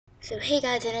So hey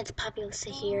guys, and it's Popular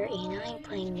here, and I'm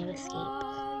playing No Escape.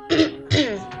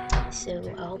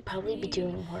 So I'll probably be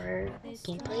doing horror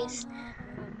gameplays.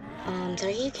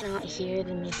 Sorry you cannot hear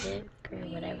the music or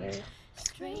whatever,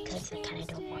 because I kind of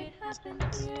don't want it.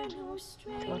 So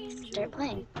let's start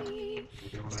playing.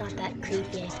 It's not that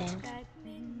creepy, I think.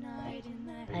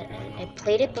 I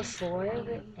played it before,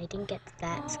 but I didn't get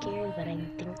that scared, but I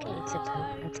think I'm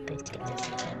supposed to get this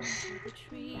scared.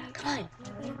 Yeah, come on!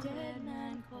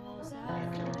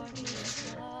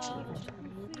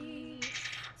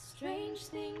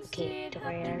 Okay, don't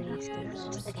worry, I already seen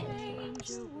this. Okay,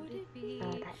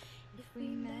 that. If we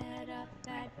met up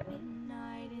at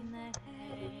midnight in the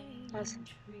hanging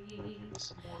tree,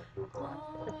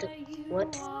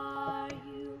 what? Are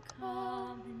you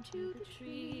coming to the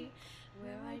tree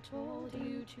where I told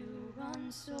you to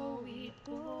run so we'd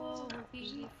both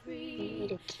be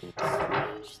free?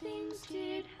 Strange things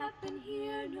did happen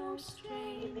here, no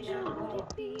stranger would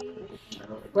it be.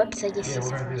 Whoops, I just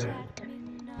used at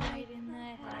midnight in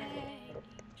the hanging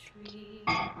tree.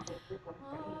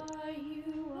 Are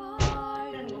you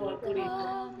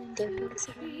coming to the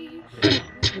tree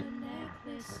with a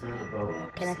necklace of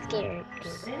rope side by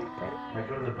side with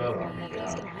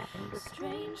me?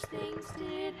 Strange things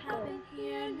did happen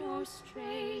here, no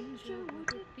stranger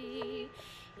would it be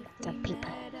if we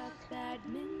met up at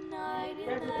midnight in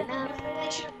the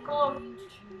hanging tree.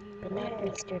 Open that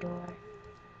extra door.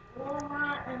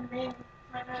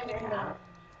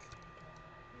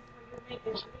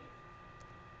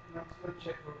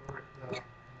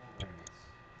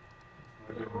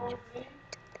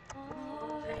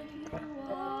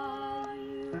 Are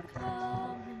you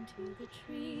coming to the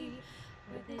tree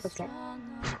where they strung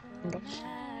up a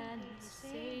man, they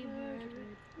say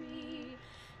murdered three?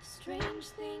 Strange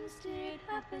things did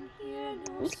happen here,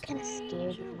 no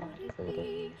stranger would it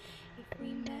be if we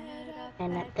met up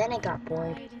at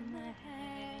midnight in the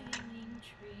hanging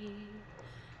tree.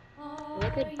 Are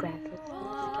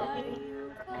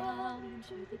you coming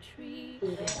to the tree?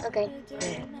 Okay,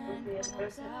 good.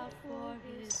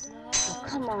 Oh,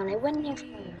 come on, I went here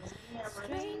first.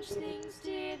 Strange things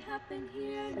did happen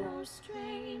here, no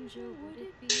stranger would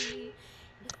it be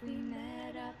if we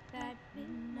met up at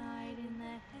midnight in the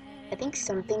hanging. I think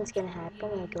something's gonna happen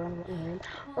when I go in one room.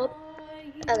 Oh,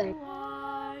 okay.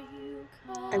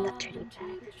 I'm not turning back.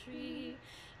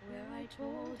 Where I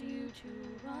told you to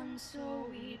run so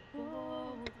we'd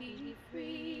both be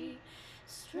free.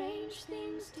 Strange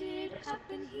things did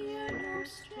happen here, no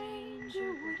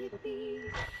stranger would it be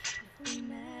if we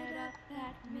met up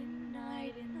at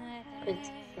midnight in the hanging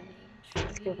tree.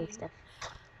 Scribbly stuff.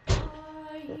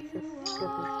 Are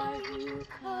you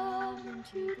coming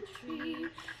to the tree?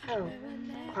 Oh,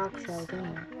 Oxel,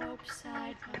 rope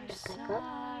side by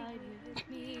side with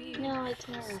me. No, I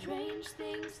can't. Strange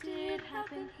things did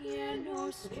happen here, no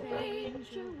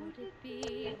stranger would it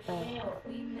be if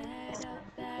we met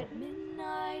up at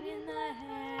midnight in the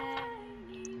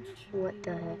hanging tree. What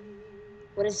the heck?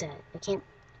 What is that? I can't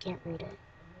read it.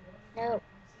 No.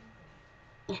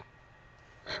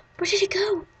 Where did it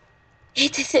go?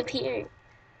 It disappeared.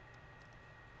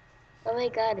 Oh my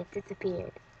god, it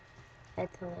disappeared.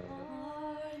 That's hilarious.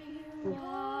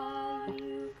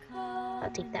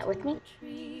 I'll take that with me.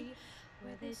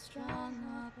 Where they strung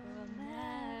up a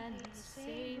man, they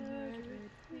say murdered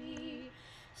three.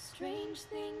 Strange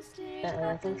things did happen.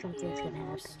 I think something's gonna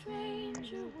happen.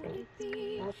 Stranger would it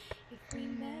be if we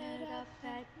met up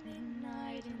at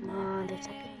midnight in the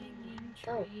hanging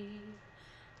tree?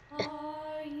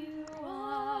 Are you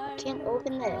I can't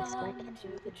open this. Why can't I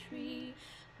open it?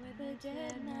 Where the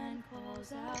dead man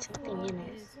calls out for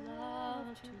his love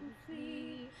to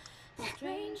flee.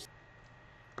 Strange.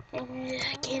 I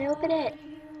can't open it.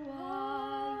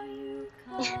 Are you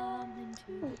coming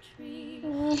to the tree?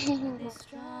 They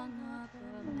strung up a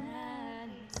man,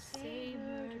 they say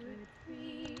murdered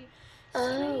three.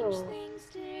 Strange things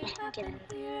did happen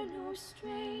here, no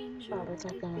stranger would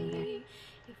it be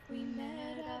if we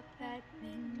met up at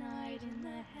midnight in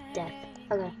the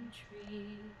hanging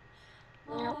tree.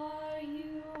 Are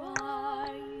you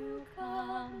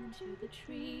coming to the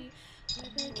tree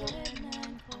where the dead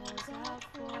man calls out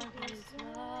for his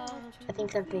love to I think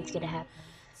something's gonna happen.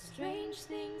 Strange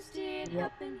things did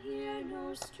happen here,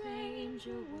 no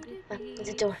stranger would it be there's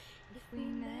a door. If we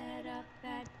met up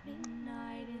at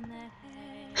midnight in the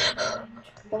hanging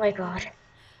tree. Oh my god.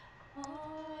 I'm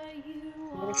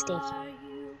gonna stay here.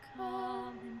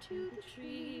 Coming to the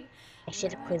tree. I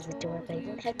should have closed the door, but I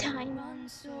didn't have time.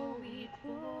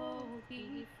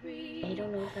 I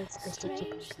don't know if I'm supposed to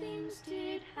keep it. Things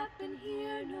did happen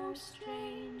here, no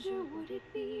stranger would it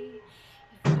be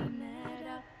if we met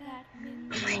up at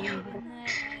midnight in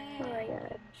the Oh my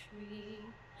god. hanging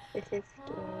tree? This is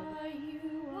scary.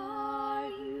 Are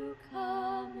you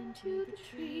coming to the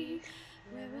tree?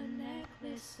 Wear a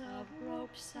necklace of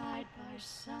rope side by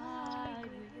side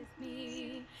with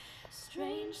me.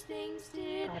 Strange things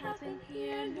did happen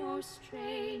here, no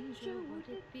stranger would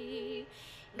it be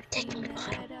if we Protect me,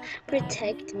 Potter. met up at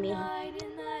Protect me. midnight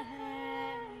in the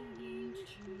hanging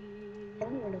tree. I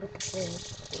don't even know what this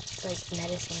is. It's like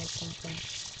medicine or something.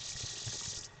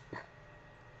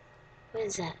 What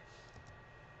is that?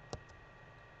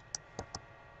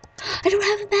 I don't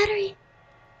have a battery!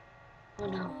 Oh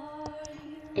no.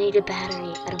 I need a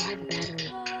battery. I don't have a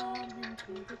battery.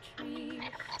 I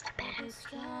don't have a battery.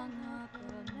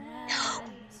 No!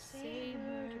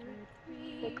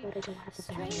 Oh god, I don't have a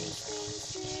battery.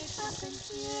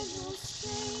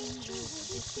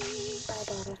 Bye,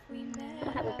 bottle. I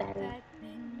don't have a battery.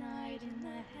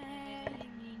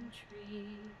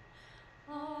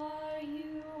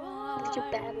 Where's your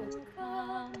battery?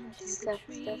 Coming to the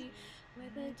Sucks, doesn't tree where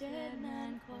the dead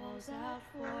man calls out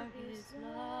for his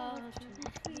love to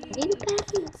I need a flee?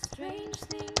 battery. Strange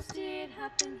things did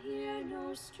happen here,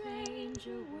 no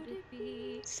stranger would it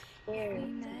be if Scared.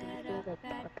 we Something's met gonna up like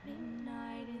at pop out.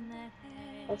 midnight in the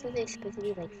Also, they're supposed to hanging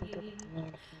be like something tree? like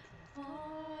mannequins and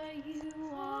Are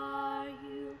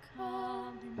you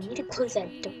coming stuff. I need to to the close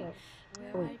that tree door.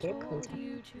 where Oh, I it did close told it.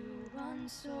 you to run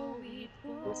so we'd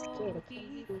I'm scared. both I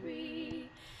can't be see. free?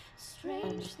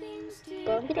 Um, Strange things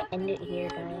well, did I'm gonna end happen it here,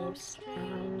 here, no guys.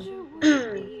 stranger would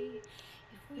it be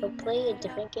if we I'll play a met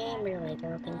up different game at or like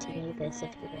I'll midnight continue in this the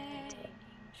if you guys want to.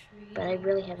 hanging But I tree?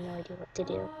 really have no idea what to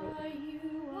do right Are now.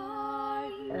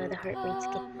 you The heart rate's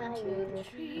getting coming to the higher.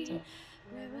 tree Okay.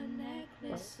 where a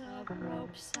Well, necklace of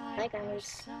rope bye side by guys.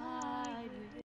 side with